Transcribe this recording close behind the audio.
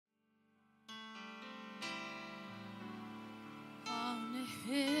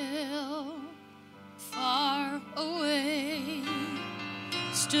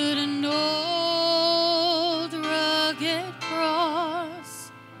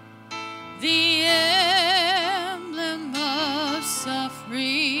the emblem of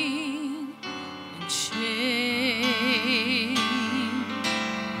suffering and shame.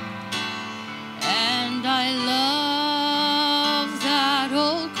 And I love that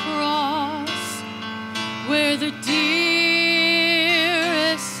old cross where the dearest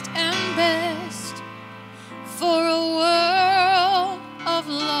and best for a world of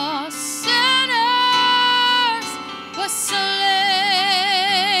lost sinners was slain.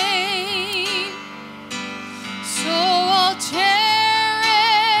 So I'll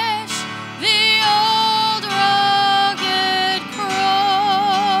cherish the old rugged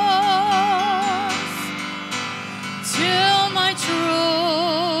cross till my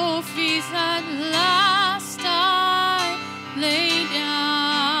trophies at last I lay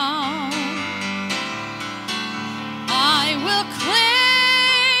down. I will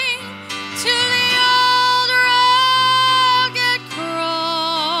cling to the old rugged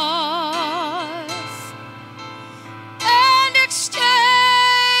cross and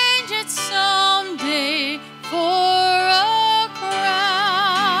exchange it someday for a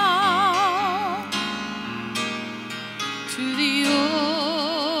crown. To the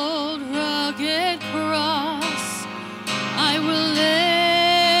old rugged cross I will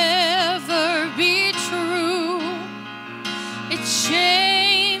ever be true. Its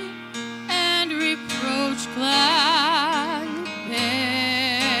shame and reproach gladly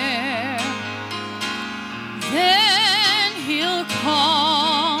bear. Then he'll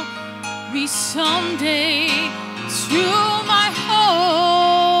call me someday to my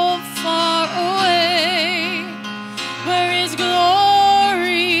home far away, where his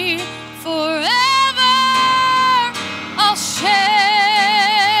glory forever I'll share.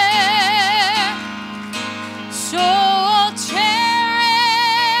 So I'll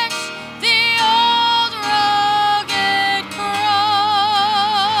cherish the old rugged cross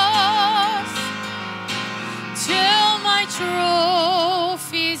till my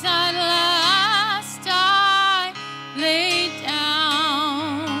trophies at last I lay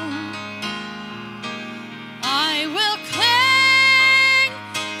down. I will cling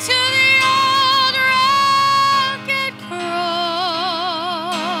to the old rugged cross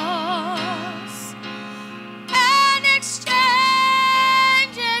and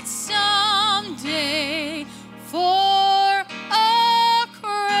exchange it someday for a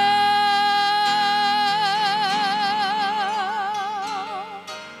crown.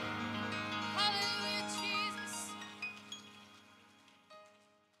 Hallelujah, Jesus.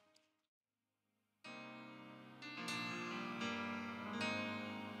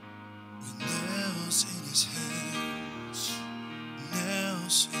 With nails in his hands,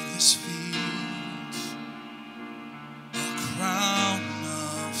 nails in his feet, a crown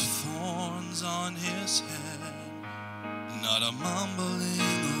of thorns on his head, not a mumbling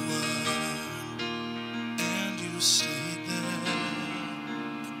word, and you stayed there,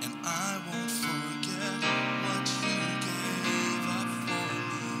 and I won't forget what you gave up for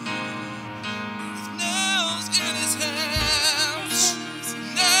me. With nails in his hands,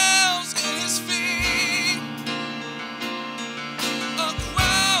 nails in his feet, a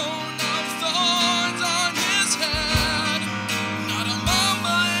crown of thorns on his head, not a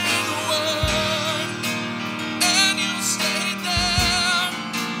mumbling word, and you stayed there,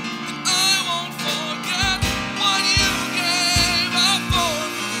 and I won't forget what you gave up for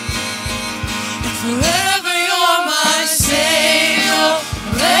me. And forever you're my Savior,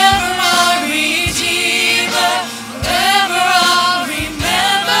 forever my Redeemer, forever I'll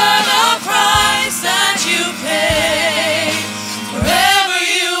remember the price that you paid. Forever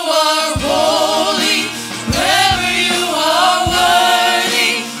you are holy, forever you are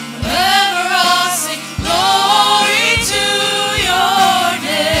worthy, forever I'll sing glory to your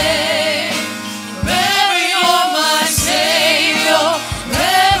name. Forever you're my Savior,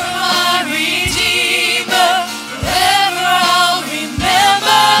 forever my Redeemer, forever I'll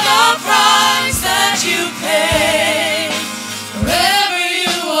remember the price that you paid. Forever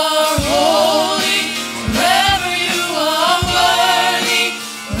you are holy, forever you are worthy,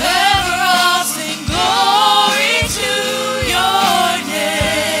 forever I'll sing glory to your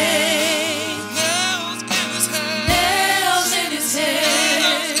name. Nails in his hands, nails in his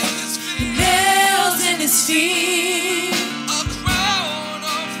hands, nails in his feet, a crown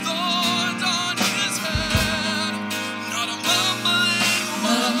of thorns on his head, not a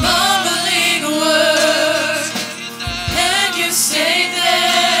mumbling word, and you stayed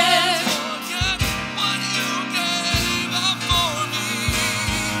there. Forget what you gave up for me.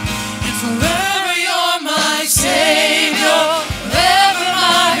 And forever you're my Savior, forever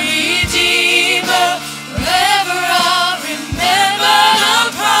my Redeemer, forever I'll remember the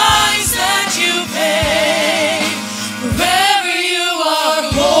price that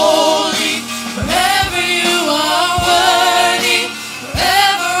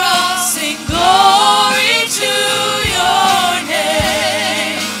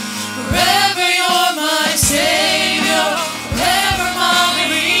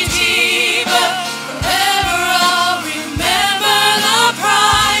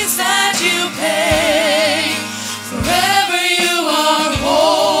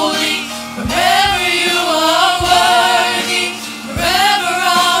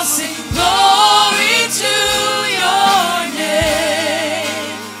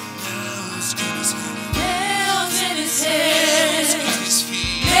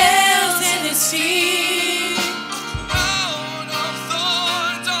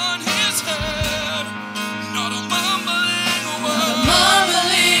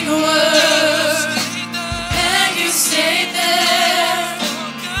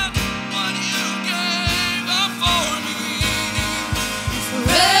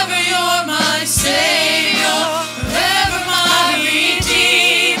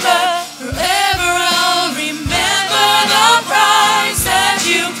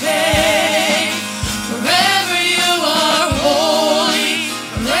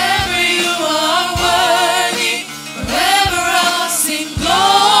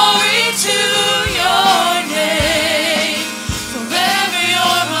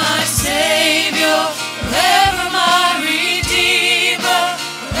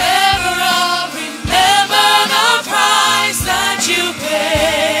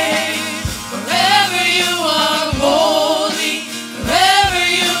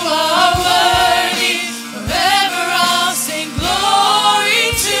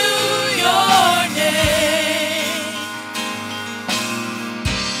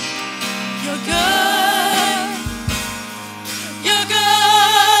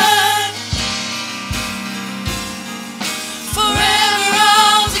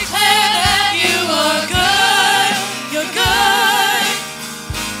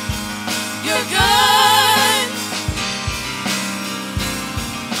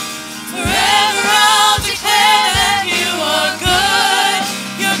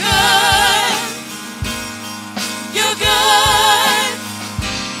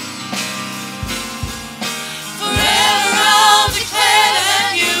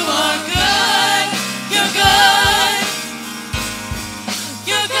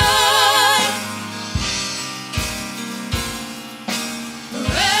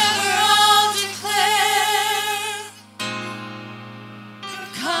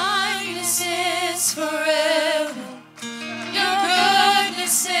goodness is forever. Your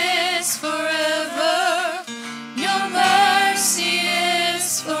goodness is forever. Your mercy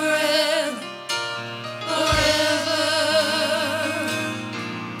is forever. Forever.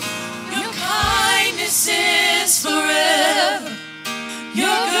 Your kindness is forever.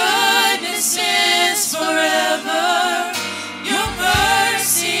 Your goodness is forever. Your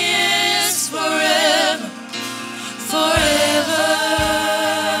mercy is forever. Forever.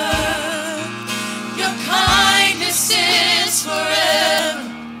 Your kindness is forever.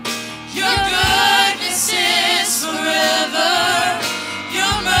 Your goodness is forever.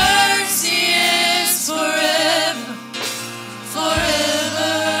 Your mercy is forever.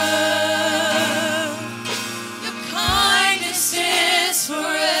 Forever. Your kindness is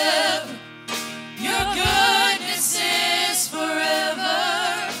forever. Your goodness is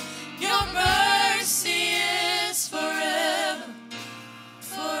forever. Your mercy is forever.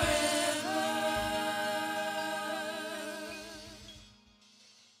 Forever.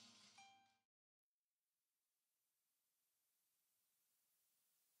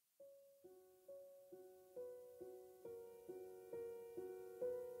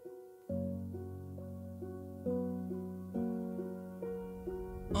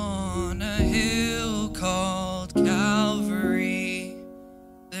 On a hill called Calvary,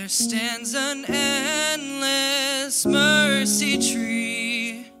 there stands an endless mercy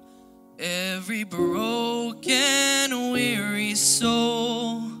tree. Every broken, weary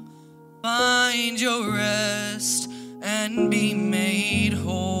soul find your rest and be made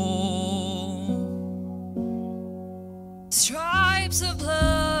whole. Stripes of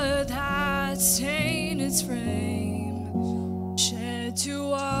blood that stain its frame, shed to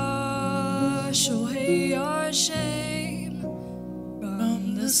wash away your shame.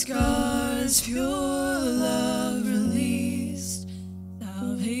 From the scars pure love released,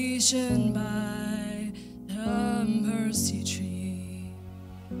 salvation by the mercy tree.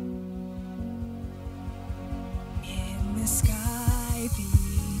 In the sky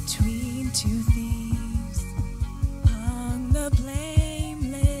between two thieves hung the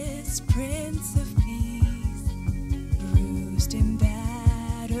blameless Prince of Peace, bruised and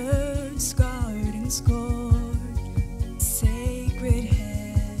battered, scarred and scored, sacred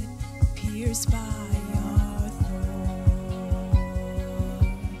head pierced by our thorn.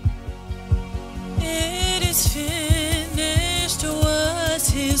 It is finished was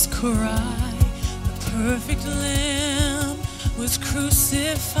his cry. The perfect Lamb was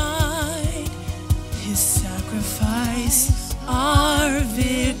crucified. His sacrifice, our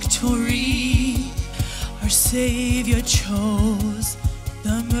victory. Our Savior chose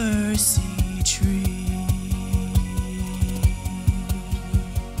the mercy tree.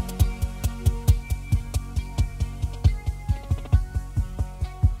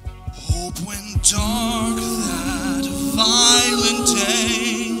 Hope when dark that violent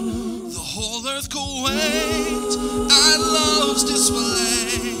day, the whole earth quaked at love's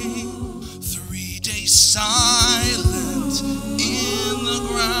display. 3 days silent in the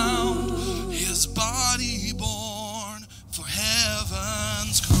ground, his body born for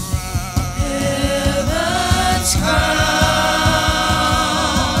heaven's crown. Heaven's crown.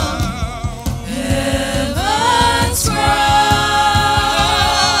 Heaven's crown.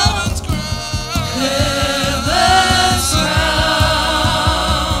 Heaven's crown.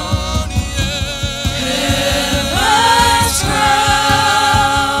 Heaven's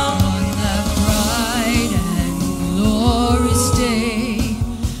crown. On that bright and glorious day,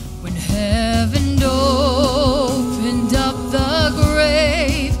 when heaven opened up the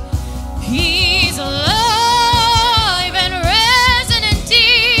grave, he's alive and risen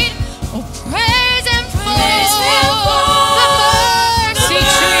indeed. Oh, praise him for the mercy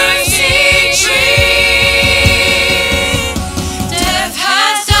tree. Death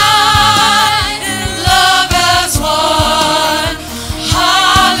has died and love has won.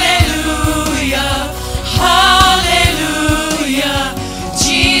 Hallelujah, hallelujah.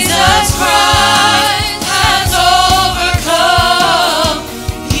 Jesus Christ has overcome.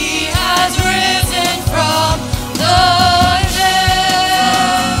 He has risen from the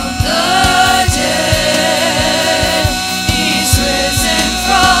dead. He's risen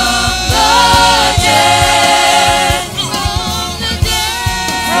from the dead. From the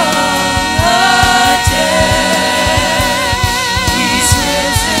dead. He's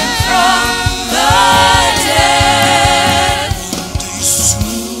risen from the dead. They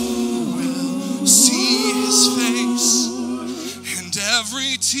soon will see his face, and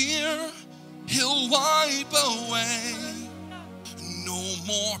every tear he'll wipe away. No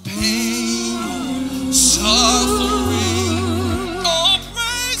more pain or suffering. Oh,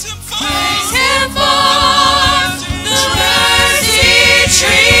 praise him for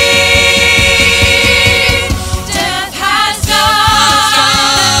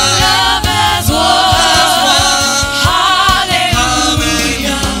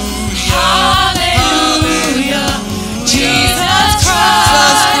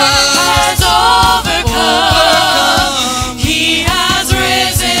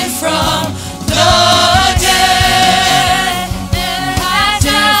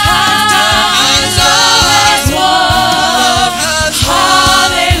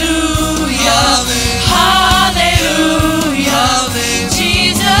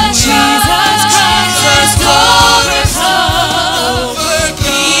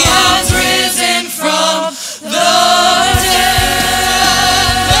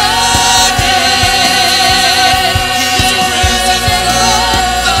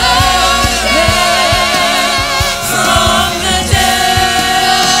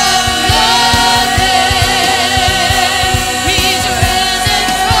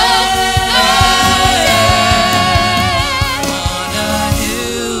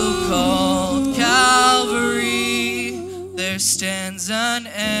stands an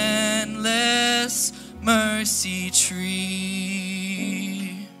endless mercy tree.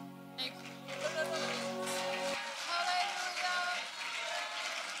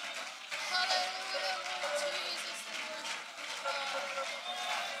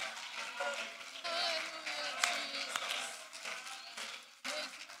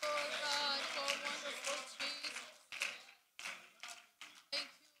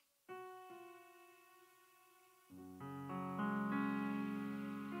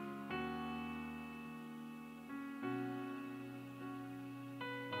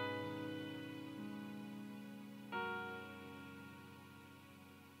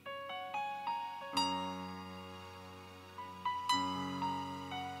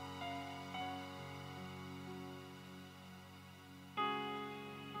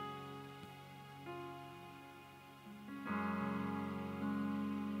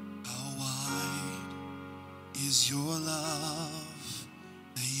 Is your love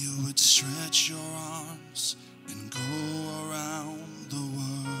that you would stretch your arms and go around the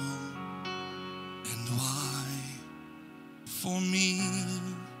world? And why, for me,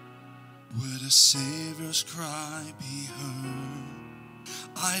 would a Savior's cry be heard?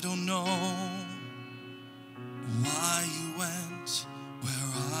 I don't know why you went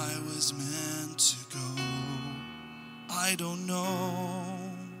where I was meant to go. I don't know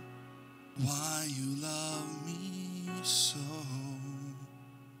why you love me so.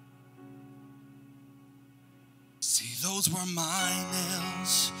 See, those were my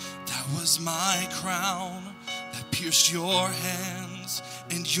nails, that was my crown, that pierced your hands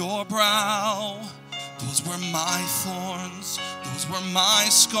and your brow. Those were my thorns, those were my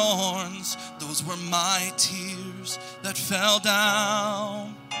scorns, those were my tears that fell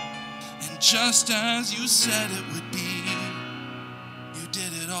down. And just as you said it would be, you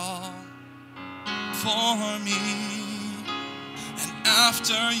did it all for me. And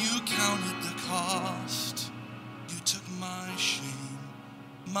after you counted the cost, you took my shame,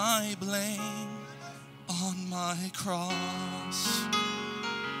 my blame on my cross.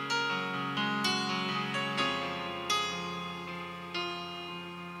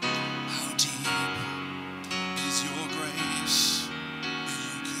 How deep is your grace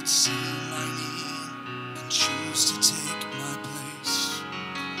that you could see my need and choose to take my place?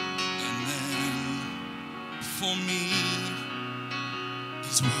 For me,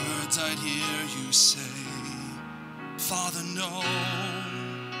 these words I'd hear you say, Father, no,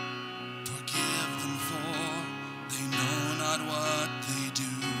 forgive them, for they know not what they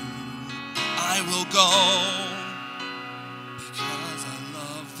do. I will go because I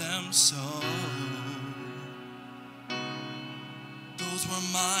love them so. Those were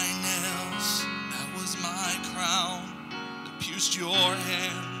my nails, that was my crown, that pierced your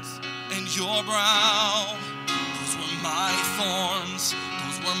hands and your brow. Those were my thorns,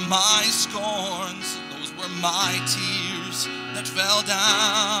 those were my scorns, those were my tears that fell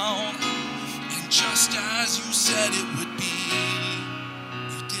down. And just as you said it would be,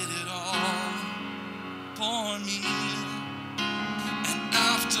 you did it all for me. And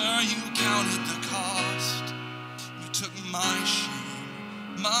after you counted the cost, you took my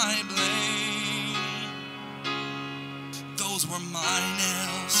shame, my blame. Those were my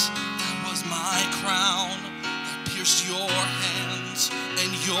nails, that was my crown, pierced your hands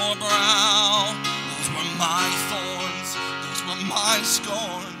and your brow. Those were my thorns, those were my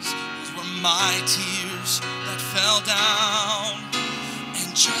scorns, those were my tears that fell down.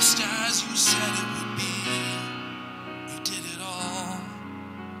 And just as you said it would be, you did it all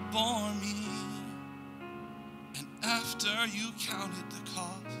for me. And after you counted the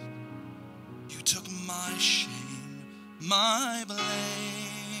cost, you took my shame, my blame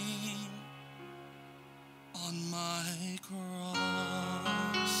on my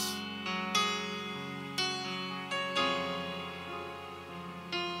cross.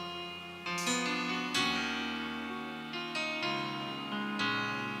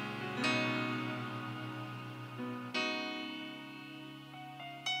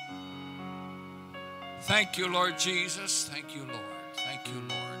 Thank you, Lord Jesus. Thank you, Lord. Thank you,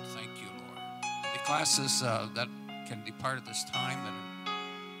 Lord. Thank you, Lord. The classes that can depart at this time, and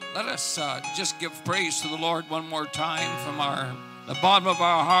let us just give praise to the Lord one more time from the bottom of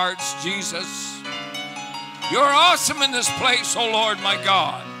our hearts. Jesus, you're awesome in this place, oh Lord, my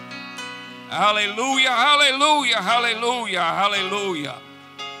God. Hallelujah, hallelujah, hallelujah, hallelujah.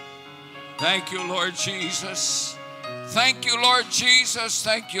 Thank you, Lord Jesus. Thank you, Lord Jesus.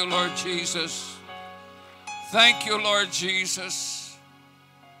 Thank you, Lord Jesus. Thank you, Lord Jesus.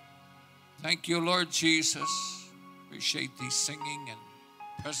 Thank you, Lord Jesus. Appreciate these singing and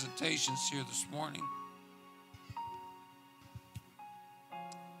presentations here this morning.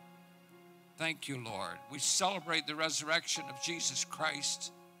 Thank you, Lord. We celebrate the resurrection of Jesus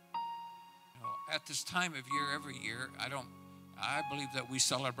Christ. You know, at this time of year, every year, I believe that we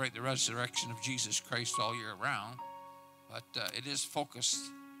celebrate the resurrection of Jesus Christ all year round, but it is focused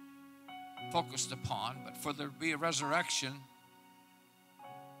upon. But for there to be a resurrection,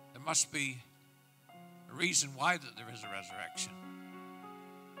 there must be a reason why that there is a resurrection.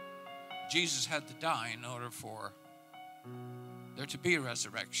 Jesus had to die in order for there to be a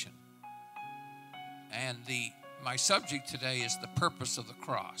resurrection. And my subject today is the purpose of the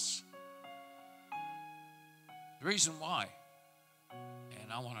cross. The reason why.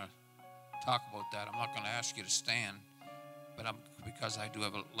 And I want to talk about that. I'm not going to ask you to stand, but because I do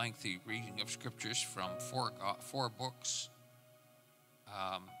have a lengthy reading of scriptures from four books.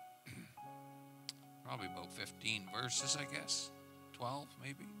 Probably about 15 verses, I guess. 12,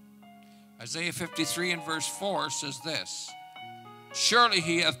 maybe. Isaiah 53 and verse 4 says this: Surely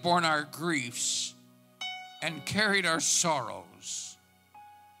he hath borne our griefs and carried our sorrows.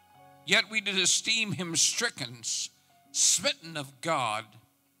 Yet we did esteem him stricken, smitten of God,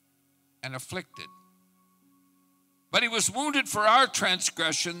 and afflicted. But he was wounded for our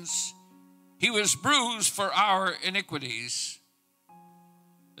transgressions, he was bruised for our iniquities.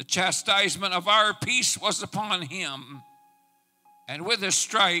 The chastisement of our peace was upon him, and with his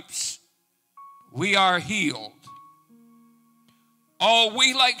stripes we are healed. All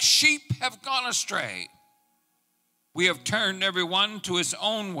we like sheep have gone astray. We have turned every one to his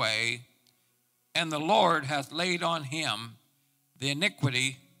own way, and the Lord hath laid on him the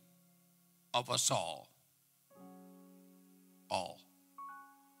iniquity of us all. All.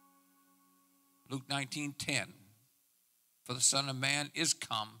 Luke 19:10. For the Son of Man is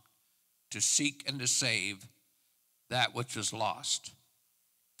come to seek and to save that which was lost.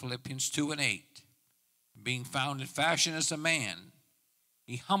 Philippians 2 and 8. Being found in fashion as a man,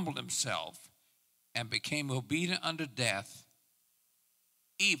 he humbled himself and became obedient unto death,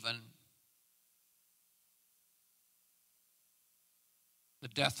 even the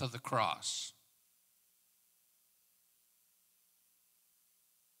death of the cross.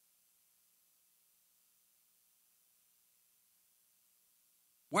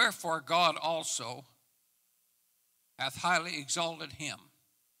 Wherefore God also hath highly exalted him,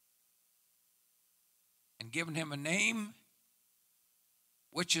 and given him a name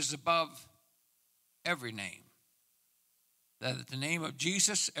which is above every name, that at the name of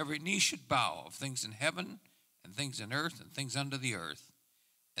Jesus every knee should bow, of things in heaven and things in earth and things under the earth,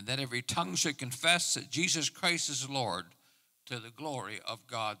 and that every tongue should confess that Jesus Christ is Lord, to the glory of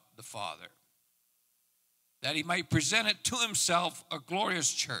God the Father, that he might present it to himself a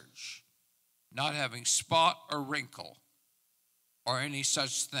glorious church, not having spot or wrinkle or any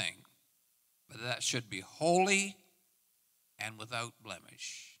such thing, but that should be holy and without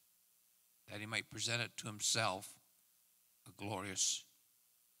blemish, that he might present it to himself a glorious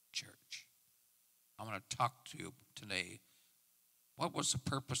church. I'm going to talk to you today. What was the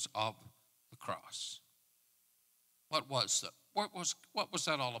purpose of the cross? What was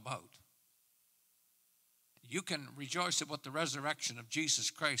that all about? You can rejoice about the resurrection of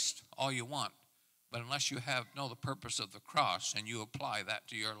Jesus Christ all you want, but unless you know the purpose of the cross and you apply that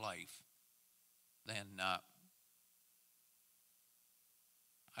to your life, then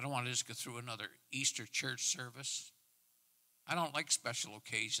I don't want to just go through another Easter church service. I don't like special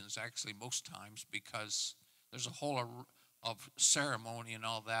occasions, actually, most times, because there's a whole lot of ceremony and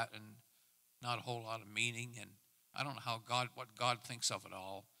all that, and not a whole lot of meaning. And I don't know what God thinks of it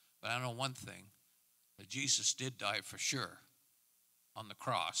all, but I know one thing, that Jesus did die for sure on the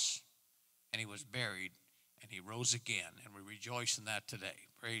cross, and he was buried, and he rose again, and we rejoice in that today.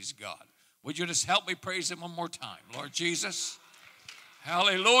 Praise God. Would you just help me praise him one more time? Lord Jesus,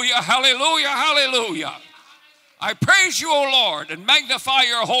 hallelujah, hallelujah, hallelujah. I praise you, O Lord, and magnify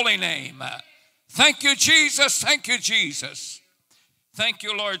your holy name. Thank you, Jesus. Thank you, Jesus. Thank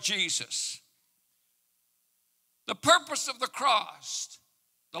you, Lord Jesus. The purpose of the cross,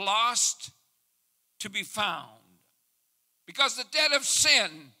 the lost to be found, because the debt of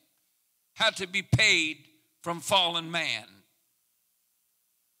sin had to be paid from fallen man.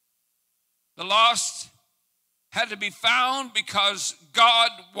 The lost had to be found because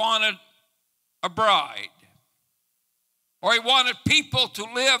God wanted a bride, or he wanted people to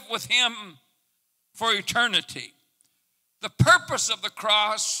live with him for eternity. The purpose of the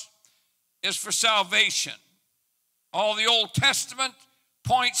cross is for salvation. All the Old Testament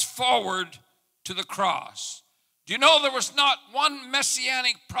points forward to the cross. Do you know there was not one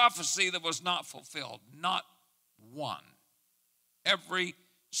messianic prophecy that was not fulfilled? Not one. Every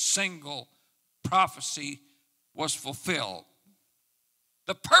single prophecy was fulfilled.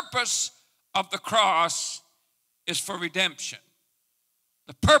 The purpose of the cross is for redemption.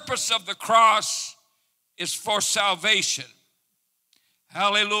 The purpose of the cross is for salvation.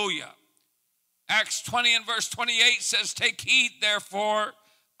 Hallelujah. Acts 20 and verse 28 says, "Take heed, therefore,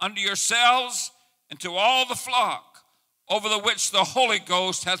 unto yourselves and to all the flock, over the which the Holy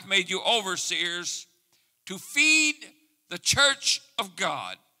Ghost hath made you overseers, to feed the church of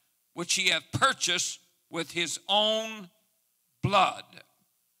God, which he hath purchased with his own blood."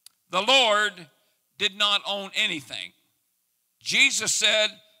 The Lord did not own anything. Jesus said,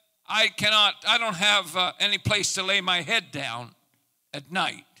 I don't have any place to lay my head down at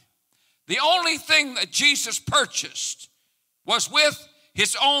night. The only thing that Jesus purchased was with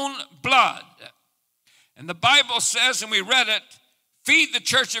his own blood. And the Bible says, and we read it, feed the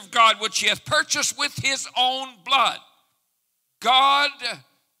church of God, which he hath purchased with his own blood. God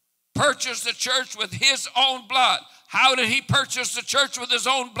purchased the church with his own blood. How did he purchase the church with his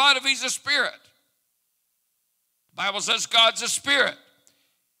own blood if he's a spirit? The Bible says God's a spirit.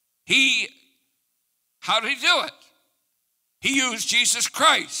 How did he do it? He used Jesus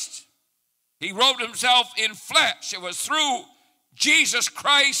Christ. He robed himself in flesh. It was through Jesus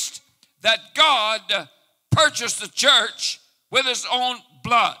Christ that God purchased the church with his own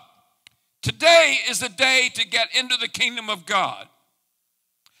blood. Today is the day to get into the kingdom of God.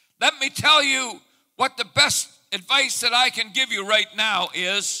 Let me tell you what the best advice that I can give you right now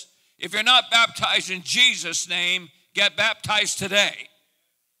is, if you're not baptized in Jesus' name, get baptized today.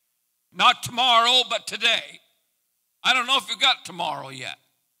 Not tomorrow, but today. I don't know if you got tomorrow yet.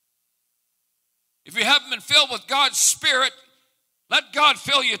 If you haven't been filled with God's Spirit, let God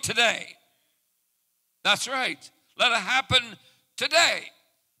fill you today. That's right. Let it happen today.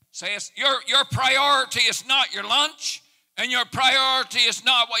 Say your priority is not your lunch, and your priority is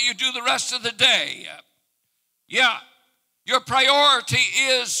not what you do the rest of the day. Yeah, your priority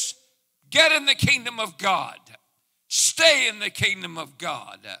is get in the kingdom of God. Stay in the kingdom of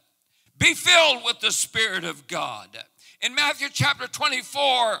God. Be filled with the Spirit of God. In Matthew chapter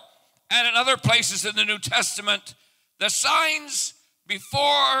 24 and in other places in the New Testament, the signs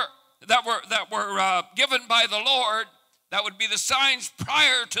before that were given by the Lord, that would be the signs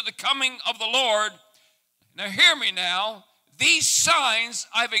prior to the coming of the Lord. Now hear me now. These signs,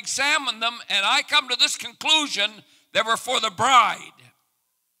 I've examined them, and I come to this conclusion: they were for the bride.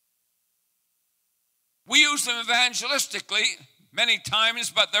 We use them evangelistically many times,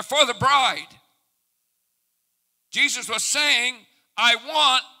 but they're for the bride. Jesus was saying, I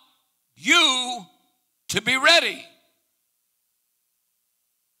want you to be ready.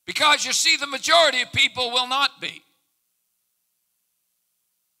 Because you see, the majority of people will not be.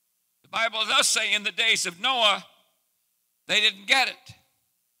 The Bible does say in the days of Noah, they didn't get it.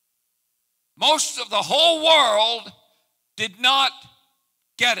 Most of the whole world did not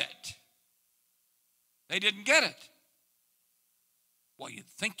get it. They didn't get it. Well, you'd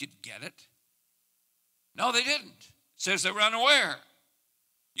think you'd get it. No, they didn't. It says they were unaware.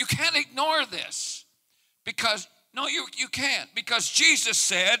 You can't ignore this. Because, no, you can't. Because Jesus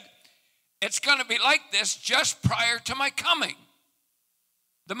said, it's going to be like this just prior to my coming.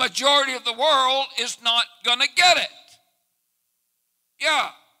 The majority of the world is not going to get it. Yeah.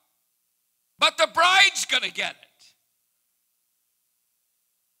 But the bride's going to get it.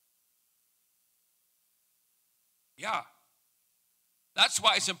 Yeah. That's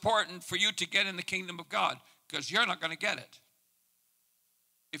why it's important for you to get in the kingdom of God, because you're not going to get it.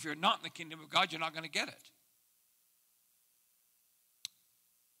 If you're not in the kingdom of God, you're not going to get it.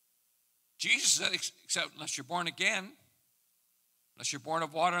 Jesus said, except unless you're born again, unless you're born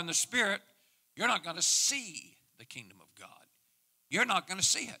of water and the Spirit, you're not going to see the kingdom of God. You're not going to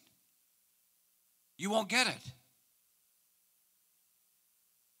see it. You won't get it.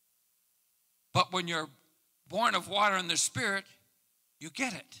 But when you're born of water and the Spirit, you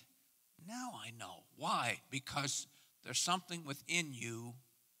get it. Now I know. Why? Because there's something within you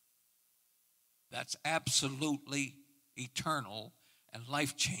that's absolutely eternal and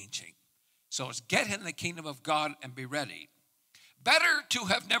life-changing. So it's get in the kingdom of God and be ready. Better to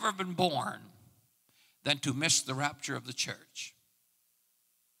have never been born than to miss the rapture of the church.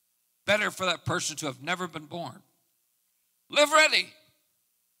 Better for that person to have never been born. Live ready.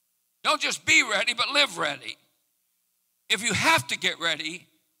 Don't just be ready, but live ready. If you have to get ready,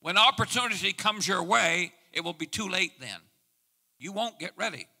 when opportunity comes your way, it will be too late then. You won't get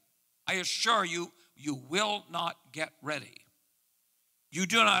ready. I assure you, you will not get ready. You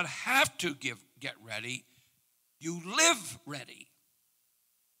do not have to get ready. You live ready.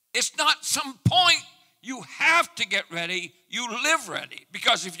 It's not some point you have to get ready. You live ready.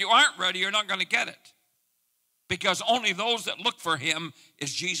 Because if you aren't ready, you're not going to get it. because only those that look for him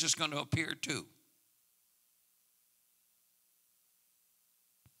is Jesus going to appear to.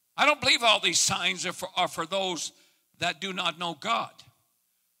 I don't believe all these signs are for those that do not know God.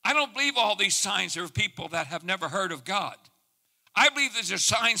 I don't believe all these signs are for people that have never heard of God. I believe these are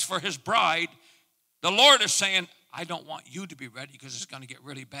signs for his bride. The Lord is saying, I don't want you to be ready because it's going to get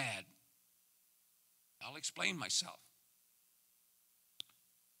really bad. I'll explain myself.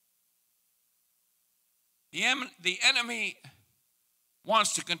 The enemy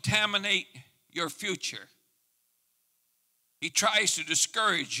wants to contaminate your future. He tries to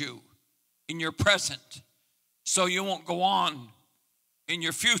discourage you in your present so you won't go on in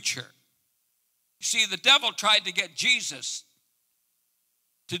your future. You see, the devil tried to get Jesus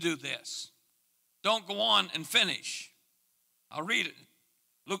to do this. Don't go on and finish. I'll read it.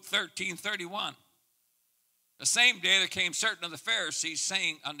 Luke 13:31. The same day there came certain of the Pharisees,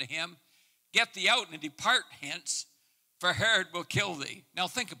 saying unto him, Get thee out and depart hence, for Herod will kill thee. Now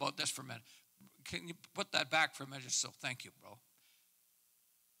think about this for a minute. Can you put that back for a minute? So thank you, bro.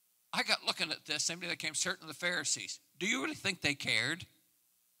 I got looking at this. Same day there came certain of the Pharisees. Do you really think they cared?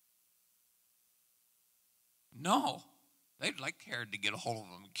 No. They'd like Herod to get a hold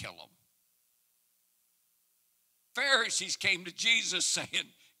of them and kill him. Pharisees came to Jesus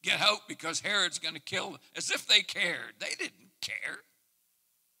saying, Get out because Herod's going to kill them. As if they cared. They didn't care.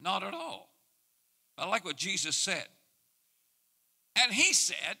 Not at all. I like what Jesus said. And he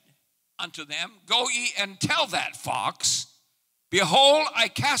said unto them, Go ye and tell that fox, Behold, I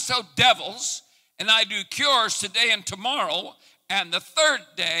cast out devils, and I do cures today and tomorrow, and the third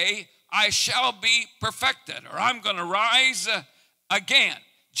day I shall be perfected, or I'm going to rise again.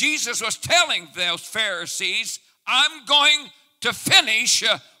 Jesus was telling those Pharisees, I'm going to finish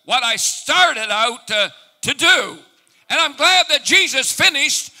what I started out to do. And I'm glad that Jesus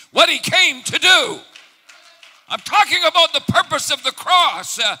finished what he came to do. I'm talking about the purpose of the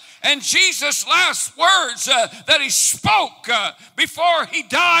cross and Jesus' last words that he spoke before he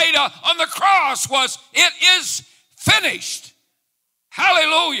died on the cross was, It is finished.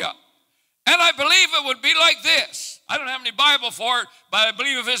 Hallelujah. And I believe it would be like this. I don't have any Bible for it, but I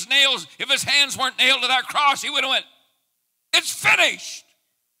believe if his hands weren't nailed to that cross, he would have went, It's finished.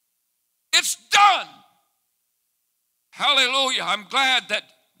 It's done. Hallelujah. I'm glad that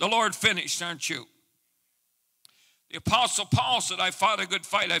the Lord finished, aren't you? The Apostle Paul said, I fought a good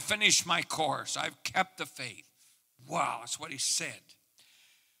fight. I finished my course. I've kept the faith. Wow, that's what he said.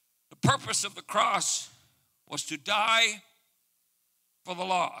 The purpose of the cross was to die for the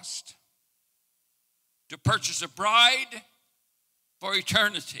lost, to purchase a bride for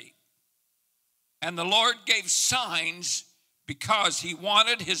eternity. And the Lord gave signs because he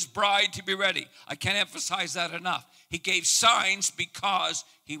wanted his bride to be ready. I can't emphasize that enough. He gave signs because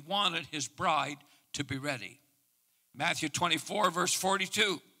he wanted his bride to be ready. Matthew 24, verse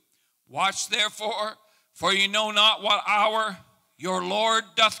 42. Watch therefore, for ye know not what hour your Lord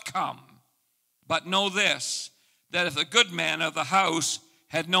doth come. But know this, that if the good man of the house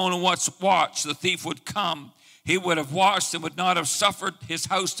had known what watch the thief would come, he would have watched and would not have suffered his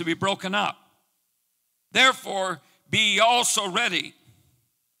house to be broken up. Therefore, be ye also ready.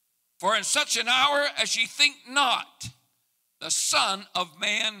 For in such an hour as ye think not, the Son of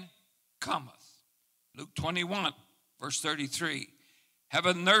Man cometh. Luke 21, verse 33.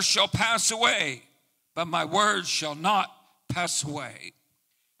 Heaven and earth shall pass away, but my words shall not pass away.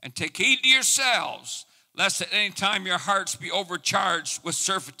 And take heed to yourselves, lest at any time your hearts be overcharged with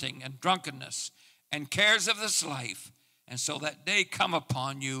surfeiting and drunkenness and cares of this life, and so that day come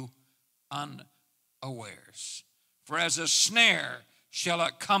upon you unawares. For as a snare shall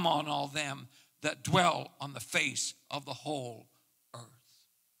it come on all them that dwell on the face of the whole earth.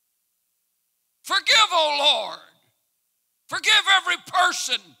 Forgive, O Lord. Forgive every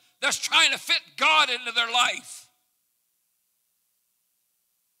person that's trying to fit God into their life.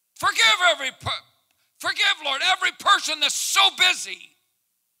 Forgive, Lord, every person that's so busy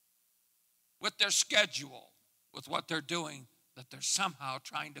with their schedule, with what they're doing, that they're somehow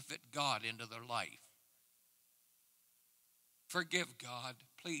trying to fit God into their life. Forgive, God.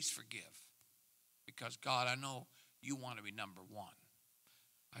 Please forgive. Because, God, I know you want to be number one.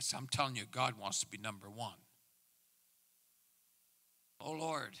 I'm telling you, God wants to be number one. Oh,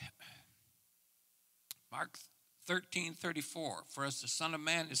 Lord. Mark 13:34. For as the Son of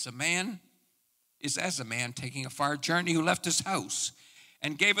Man is as a man taking a far journey who left his house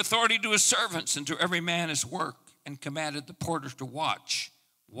and gave authority to his servants and to every man his work and commanded the porters to watch.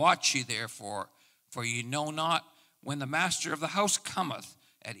 Watch ye therefore, for ye know not when the master of the house cometh,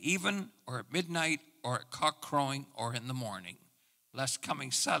 at even or at midnight or at cock crowing or in the morning, lest coming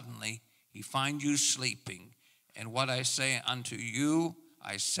suddenly he find you sleeping. And what I say unto you,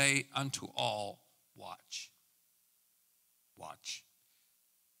 I say unto all, watch. Watch.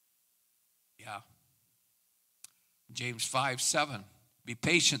 Yeah. James 5:7. Be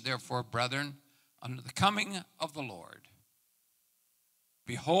patient, therefore, brethren, unto the coming of the Lord.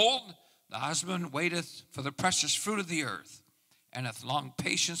 Behold, the husband waiteth for the precious fruit of the earth, and hath long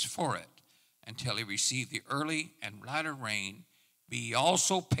patience for it, until he receive the early and latter rain. Be ye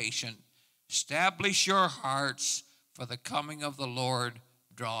also patient. Establish your hearts, for the coming of the Lord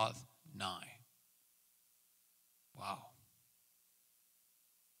draweth nigh. Wow.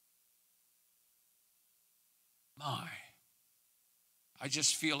 My. I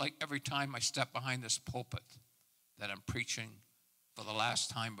just feel like every time I step behind this pulpit that I'm preaching for the last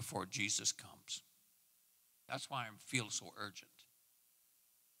time before Jesus comes. That's why I feel so urgent.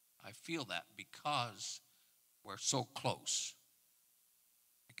 I feel that because we're so close.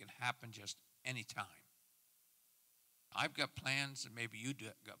 It can happen just any time. I've got plans, and maybe you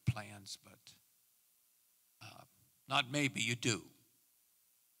got plans, but not maybe, you do.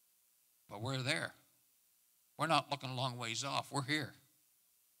 But we're there. We're not looking a long ways off. We're here.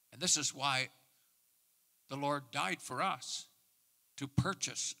 And this is why the Lord died for us, to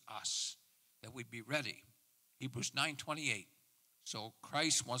purchase us, that we'd be ready. Hebrews 9:28. So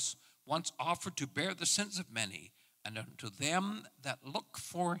Christ was once offered to bear the sins of many, and unto them that look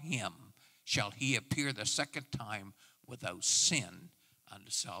for him shall he appear the second time without sin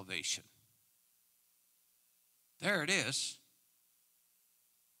unto salvation. There it is.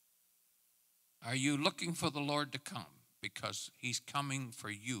 Are you looking for the Lord to come? Because he's coming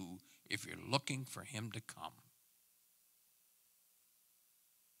for you if you're looking for him to come.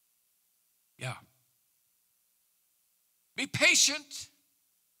 Yeah. Be patient.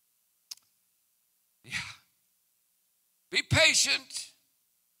 Yeah. Be patient.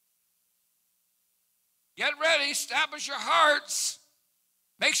 Get ready. Establish your hearts.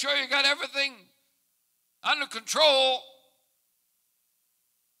 Make sure you got everything under control.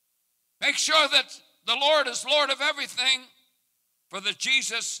 Make sure that the Lord is Lord of everything, for that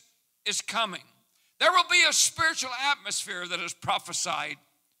Jesus is coming. There will be a spiritual atmosphere that is prophesied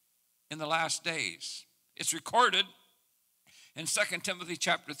in the last days. It's recorded in 2 Timothy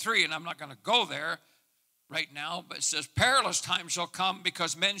chapter 3, and I'm not going to go there right now, but it says, perilous times shall come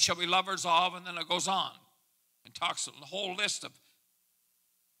because men shall be lovers of, and then it goes on and talks the whole list of.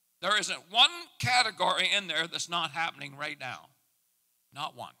 There isn't one category in there that's not happening right now.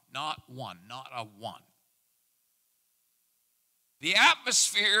 Not one, not one, not a one. The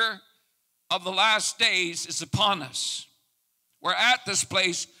atmosphere of the last days is upon us. We're at this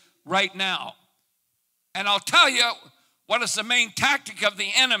place right now. And I'll tell you what is the main tactic of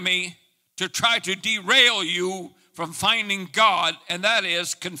the enemy to try to derail you from finding God, and that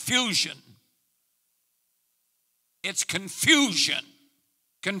is confusion. It's confusion.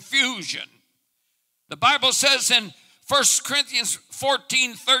 Confusion. The Bible says in 1 Corinthians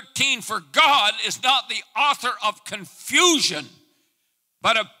 14:13, for God is not the author of confusion,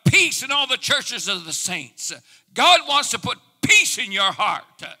 but of peace in all the churches of the saints. God wants to put peace in your heart,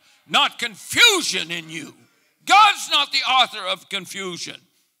 not confusion in you. God's not the author of confusion.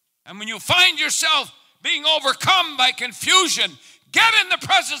 And when you find yourself being overcome by confusion, get in the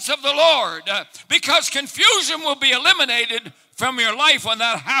presence of the Lord, because confusion will be eliminated from your life when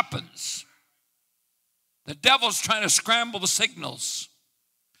that happens. The devil's trying to scramble the signals.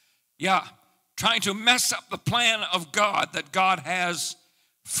 Yeah, trying to mess up the plan of God that God has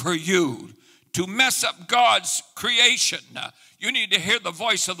for you, to mess up God's creation. You need to hear the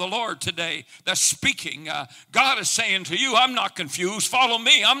voice of the Lord today that's speaking. God is saying to you, I'm not confused. Follow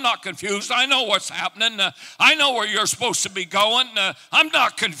me. I'm not confused. I know what's happening. I know where you're supposed to be going. I'm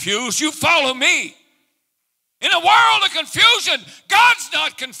not confused. You follow me. In a world of confusion, God's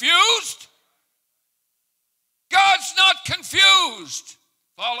not confused. God's not confused.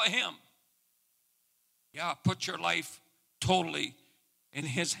 Follow him. Yeah, put your life totally in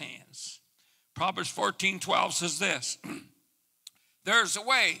his hands. Proverbs 14:12 says this, there's a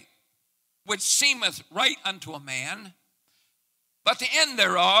way which seemeth right unto a man, but the end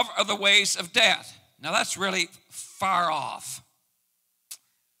thereof are the ways of death. Now that's really far off.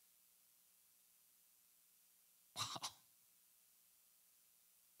 Wow.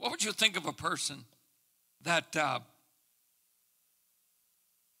 What would you think of a person that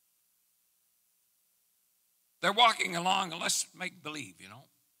they're walking along, and let's make believe,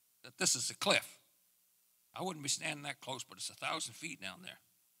 that this is a cliff. I wouldn't be standing that close, but it's 1,000 feet down there.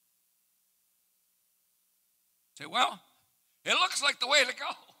 Say, well, it looks like the way to go.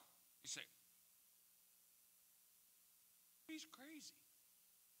 You say, he's crazy.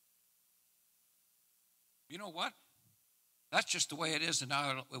 You know what? That's just the way it is in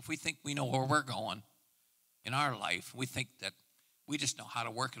our, if we think we know where we're going in our life, we think that we just know how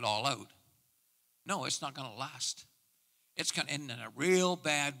to work it all out. No, it's not going to last. It's going to end in a real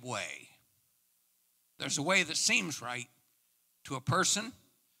bad way. There's a way that seems right to a person,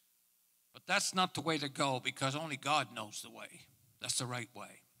 but that's not the way to go, because only God knows the way. That's the right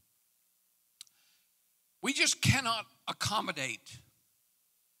way. We just cannot accommodate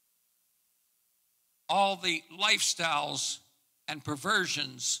all the lifestyles and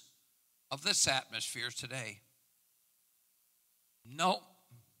perversions of this atmosphere today. No.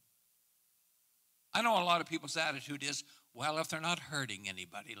 I know a lot of people's attitude is, well, if they're not hurting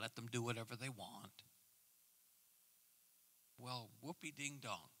anybody, let them do whatever they want. Well, whoopee ding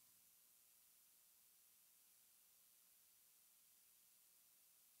dong.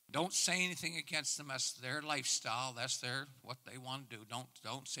 Don't say anything against them. That's their lifestyle. That's their what they want to do.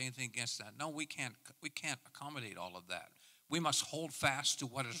 Don't say anything against that. No, we can't accommodate all of that. We must hold fast to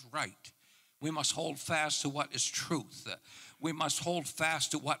what is right. We must hold fast to what is truth. We must hold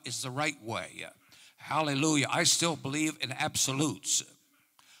fast to what is the right way. Hallelujah. I still believe in absolutes.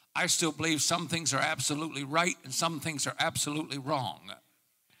 I still believe some things are absolutely right and some things are absolutely wrong.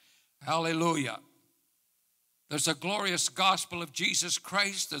 Hallelujah. There's a glorious gospel of Jesus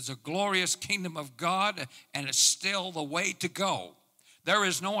Christ. There's a glorious kingdom of God, and it's still the way to go. There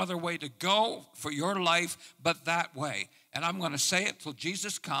is no other way to go for your life but that way. And I'm going to say it till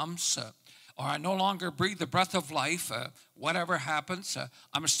Jesus comes, or I no longer breathe the breath of life. Whatever happens,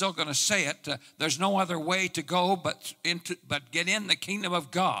 I'm still going to say it. There's no other way to go but get in the kingdom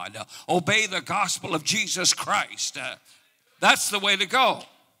of God. Obey the gospel of Jesus Christ. That's the way to go.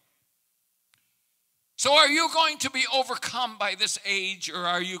 So are you going to be overcome by this age, or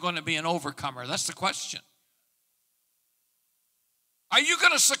are you going to be an overcomer? That's the question. Are you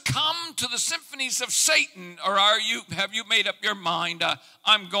going to succumb to the symphonies of Satan, or have you made up your mind,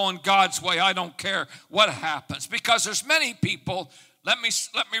 I'm going God's way, I don't care what happens? Because there's many people, let me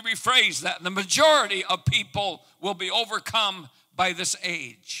rephrase that, the majority of people will be overcome by this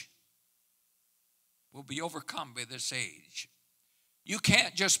age. Will be overcome by this age. You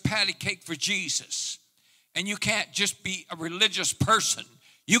can't just patty cake for Jesus. And you can't just be a religious person.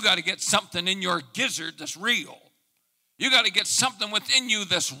 You got to get something in your gizzard that's real. You got to get something within you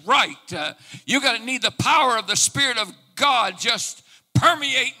that's right. You got to need the power of the Spirit of God just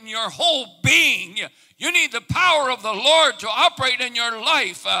permeating your whole being. You need the power of the Lord to operate in your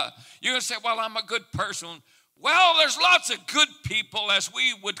life. You're going to say, well, I'm a good person. Well, there's lots of good people, as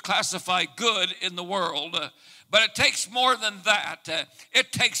we would classify good in the world. But it takes more than that.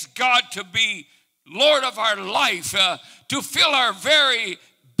 It takes God to be Lord of our life, to fill our very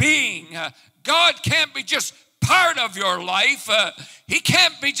being. God can't be just part of your life. He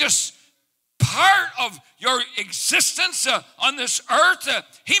can't be just part of your existence on this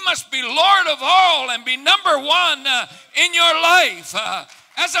earth. He must be Lord of all and be number one in your life.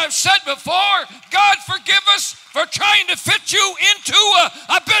 As I've said before, God forgive us for trying to fit you into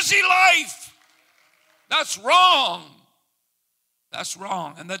a busy life. That's wrong. That's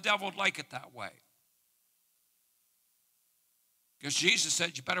wrong. And the devil would like it that way. Because Jesus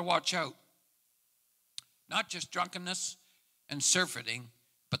said, you better watch out. Not just drunkenness and surfeiting,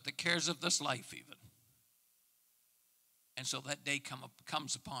 but the cares of this life even. And so that day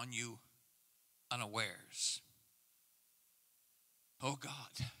comes upon you unawares. Oh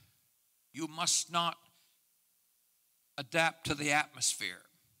God, you must not adapt to the atmosphere.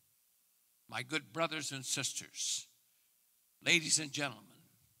 My good brothers and sisters, ladies and gentlemen,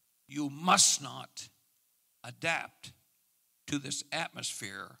 you must not adapt to this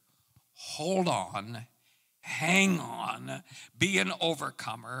atmosphere. Hold on, hang on, be an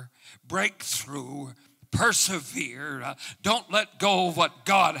overcomer, break through, persevere. Don't let go of what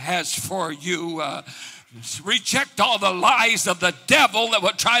God has for you. Reject all the lies of the devil that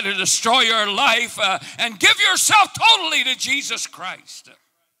would try to destroy your life, and give yourself totally to Jesus Christ.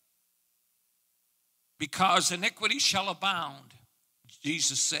 Because iniquity shall abound,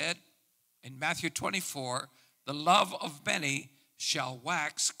 Jesus said in Matthew 24, the love of many shall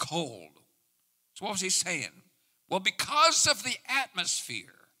wax cold. So what was he saying? Well, because of the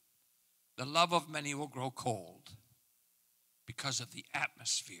atmosphere, the love of many will grow cold. Because of the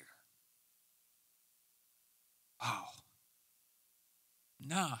atmosphere. Wow.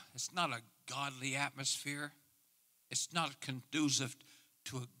 No, it's not a godly atmosphere. It's not conducive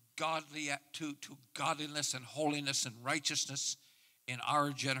to a godly to godliness and holiness and righteousness in our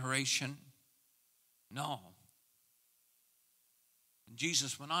generation. No. And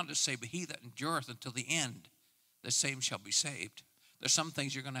Jesus went on to say, but he that endureth until the end, the same shall be saved. There's some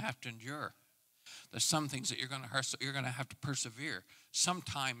things you're going to have to endure. there's some things that you're going to have to persevere.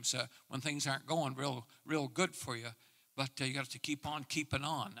 Sometimes when things aren't going real good for you, but you got to keep on keeping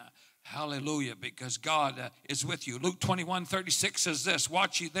on. Hallelujah, because God is with you. Luke 21:36 says this,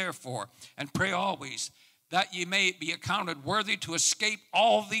 watch ye therefore, and pray always, that ye may be accounted worthy to escape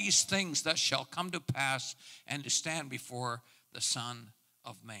all these things that shall come to pass, and to stand before the Son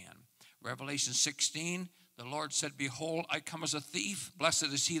of Man. Revelation 16, the Lord said, behold, I come as a thief. Blessed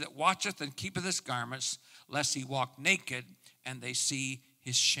is he that watcheth and keepeth his garments, lest he walk naked, and they see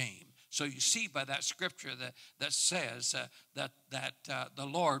his shame. So you see by that scripture that says that the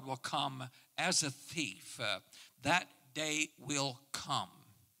Lord will come as a thief. That day will come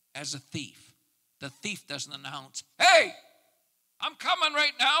as a thief. The thief doesn't announce, hey, I'm coming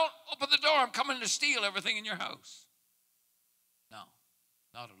right now. Open the door. I'm coming to steal everything in your house. No,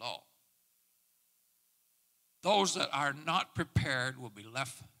 not at all. Those that are not prepared will be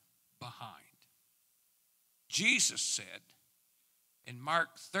left behind. Jesus said in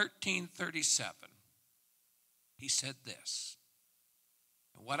Mark 13:37, he said this,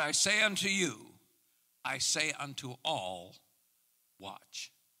 what I say unto you, I say unto all,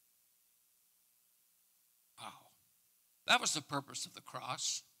 watch. Wow. That was the purpose of the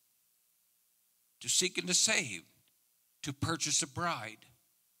cross. To seek and to save, to purchase a bride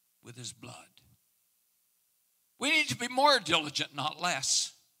with his blood. We need to be more diligent, not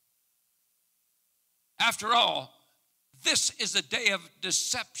less. After all, this is a day of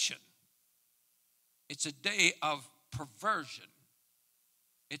deception. It's a day of perversion.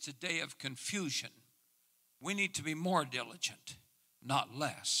 It's a day of confusion. We need to be more diligent, not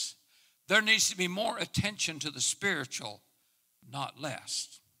less. There needs to be more attention to the spiritual, not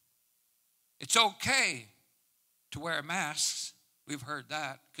less. It's okay to wear masks. We've heard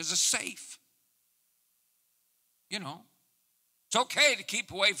that because it's safe. You know, it's okay to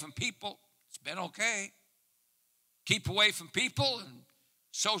keep away from people. It's been okay. Keep away from people and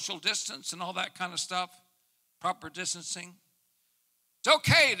social distance and all that kind of stuff. Proper distancing. It's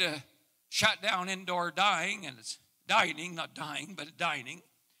okay to shut down indoor dining, and it's dining, not dying, but dining.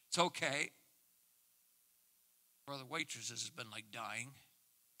 It's okay. For the waitresses, it's been like dying.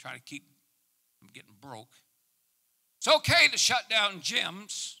 Trying to keep them getting broke. It's okay to shut down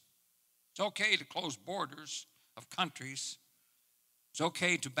gyms. It's okay to close borders of countries. It's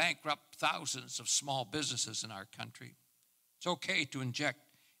okay to bankrupt thousands of small businesses in our country. It's okay to inject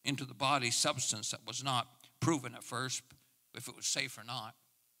into the body substance that was not proven at first, if it was safe or not.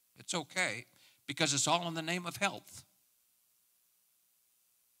 It's okay, because it's all in the name of health.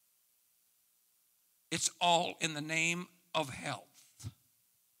 It's all in the name of health.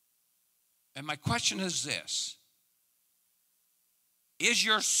 And my question is this: is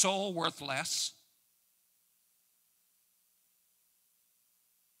your soul worth less?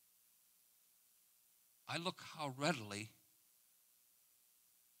 I look how readily,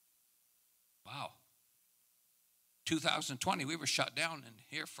 wow, 2020, we were shut down in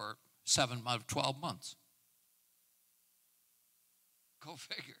here for 12 months. Go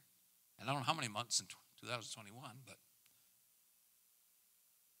figure. And I don't know how many months in 2021, but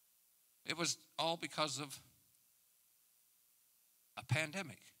it was all because of a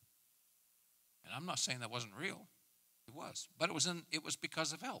pandemic. And I'm not saying that wasn't real. It was. But it was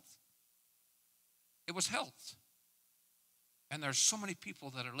because of health. It was health. And there's so many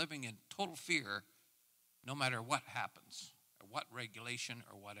people that are living in total fear no matter what happens or what regulation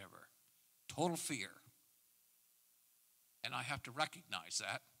or whatever. Total fear. And I have to recognize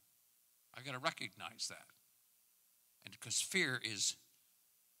that. I got to recognize that. And because fear is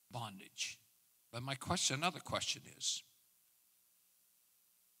bondage. But another question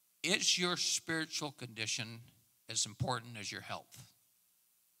is your spiritual condition as important as your health?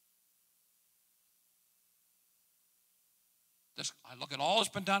 I look at all that's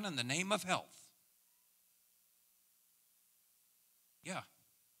been done in the name of health. Yeah.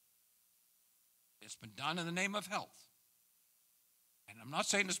 It's been done in the name of health. And I'm not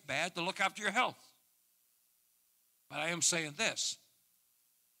saying it's bad to look after your health. But I am saying this: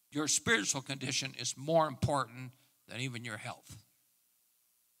 your spiritual condition is more important than even your health.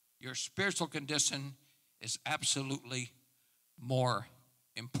 Your spiritual condition is absolutely more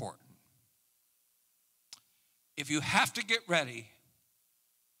important. If you have to get ready,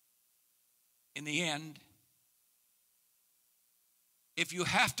 in the end,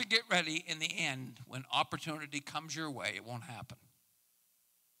 when opportunity comes your way, it won't happen.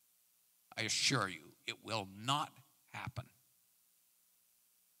 I assure you, it will not happen.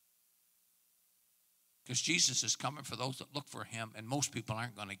 Because Jesus is coming for those that look for him, and most people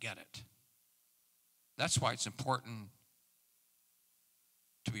aren't going to get it. That's why it's important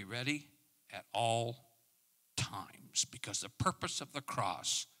to be ready at all times, because the purpose of the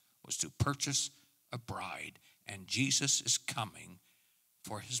cross was to purchase a bride, and Jesus is coming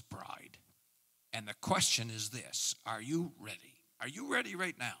for his bride. And the question is this: are you ready? Are you ready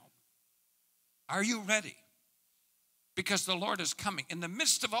right now? Are you ready? Because the Lord is coming. In the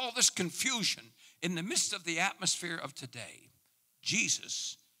midst of all this confusion, in the midst of the atmosphere of today,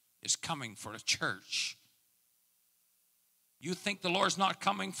 Jesus is coming for a church. You think the Lord's not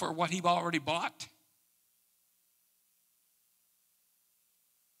coming for what he already bought?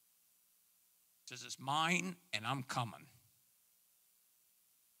 He says, it's mine and I'm coming.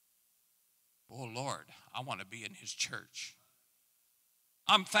 Oh, Lord, I want to be in his church.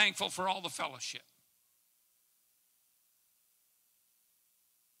 I'm thankful for all the fellowship.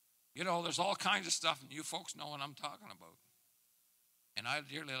 You know, there's all kinds of stuff, and you folks know what I'm talking about. And I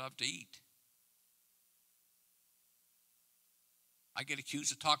dearly love to eat. I get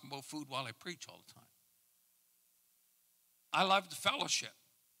accused of talking about food while I preach all the time. I love the fellowship.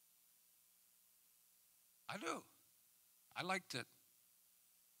 I do. I like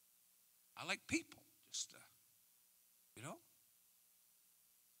people. Just, you know.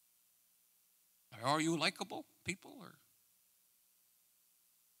 Are you likable people, or?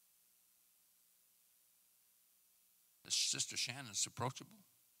 Sister Shannon's approachable.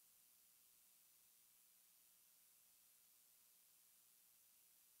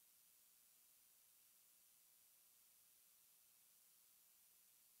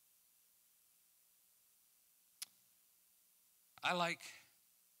 I like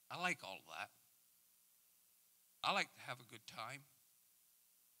all of that. I like to have a good time.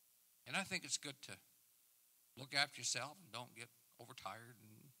 And I think it's good to look after yourself and don't get overtired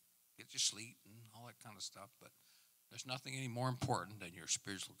and get your sleep and all that kind of stuff. But there's nothing any more important than your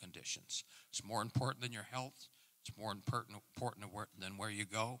spiritual conditions. It's more important than your health. It's more important than where you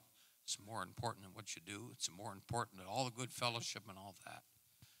go. It's more important than what you do. It's more important than all the good fellowship and all that.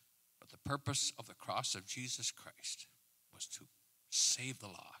 But the purpose of the cross of Jesus Christ was to save the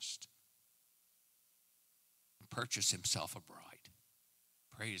lost and purchase himself a bride.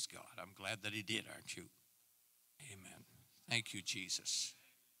 Praise God. I'm glad that he did, aren't you? Amen. Thank you, Jesus.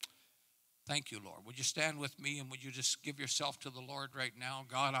 Thank you, Lord. Would you stand with me and would you just give yourself to the Lord right now?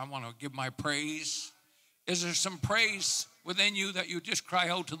 God, I want to give my praise. Is there some praise within you that you just cry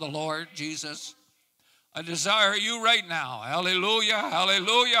out to the Lord, Jesus? I desire you right now. Hallelujah,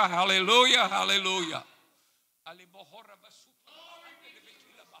 hallelujah, hallelujah, hallelujah.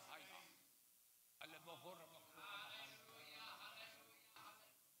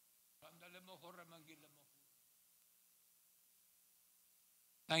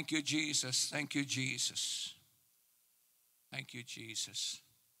 Thank you, Jesus. Thank you, Jesus. Thank you, Jesus.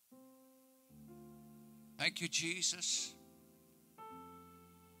 Thank you, Jesus.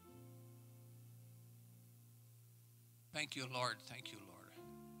 Thank you, Lord. Thank you, Lord.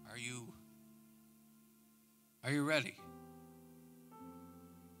 Are you ready?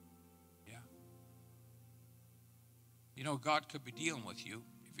 Yeah. You know, God could be dealing with you.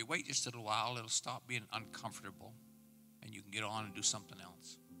 If you wait just a little while, it'll stop being uncomfortable and you can get on and do something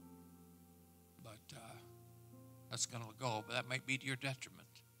else. But that's going to go, but that might be to your detriment.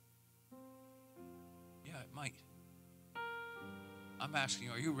 Yeah, it might. I'm asking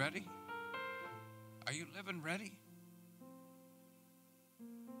you, are you ready? Are you living ready?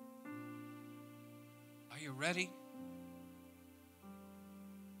 Are you ready?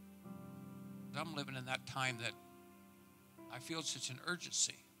 I'm living in that time that I feel such an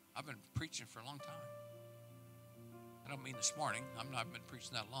urgency. I've been preaching for a long time. I don't mean this morning. I've not been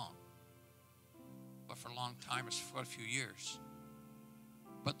preaching that long. But for a long time, it's for a few years.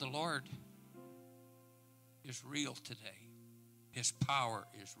 But the Lord is real today. His power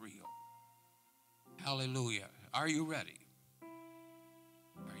is real. Hallelujah. Are you ready?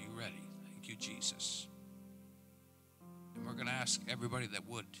 Are you ready? Thank you, Jesus. And we're going to ask everybody that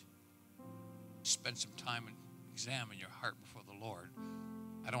would spend some time and examine your heart before the Lord.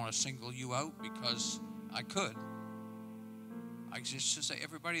 I don't want to single you out because I could. I just to say,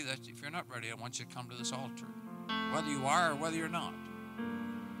 everybody, that if you're not ready, I want you to come to this altar. Whether you are or whether you're not,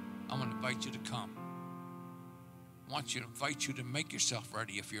 I'm going to invite you to come. I want you to invite you to make yourself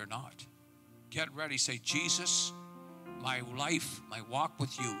ready if you're not. Get ready. Say, Jesus, my life, my walk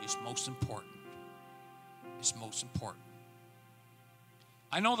with you is most important. It's most important.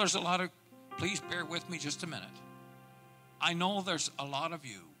 I know there's a lot of, please bear with me just a minute. I know there's a lot of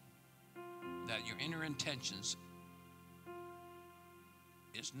you that your inner intentions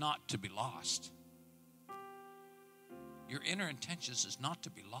is not to be lost. Your inner intentions is not to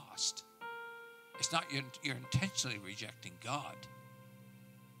be lost. It's not you're intentionally rejecting God.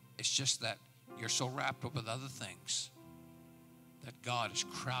 It's just that you're so wrapped up with other things that God is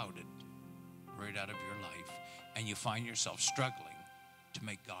crowded right out of your life, and you find yourself struggling to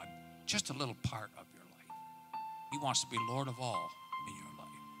make God just a little part of your life. He wants to be Lord of all in your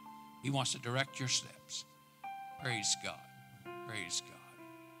life. He wants to direct your steps. Praise God. Praise God.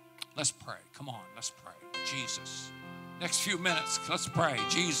 Let's pray. Come on, let's pray. Jesus. Next few minutes, let's pray.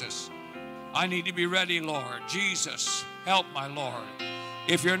 Jesus, I need to be ready, Lord. Jesus, help my Lord.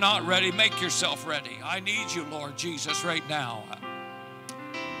 If you're not ready, make yourself ready. I need you, Lord Jesus, right now.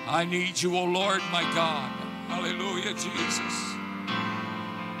 I need you, oh Lord, my God. Hallelujah, Jesus.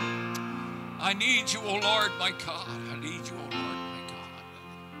 I need you, oh Lord, my God. I need you, oh Lord, my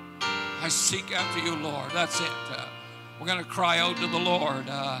God. I seek after you, Lord. That's it. We're going to cry out to the Lord.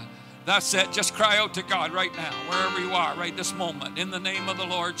 That's it. Just cry out to God right now, wherever you are, right this moment. In the name of the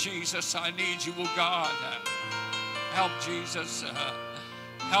Lord Jesus, I need you, oh God. Help Jesus.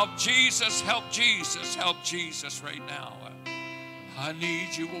 Help Jesus. Help Jesus. Help Jesus right now. I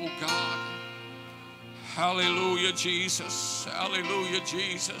need you, oh God. Hallelujah, Jesus. Hallelujah,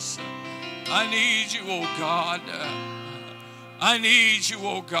 Jesus. I need you, oh God. I need you,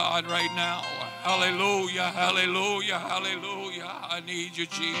 oh God, right now. Hallelujah, hallelujah, hallelujah. I need you,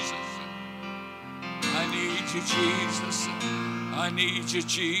 Jesus. I need you, Jesus. I need you,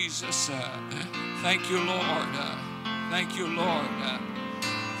 Jesus. Thank you, Lord. Thank you, Lord.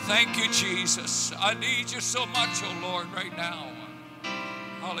 Thank you, Jesus. I need you so much, oh Lord, right now.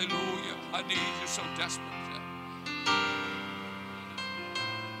 Hallelujah. I need you so desperately.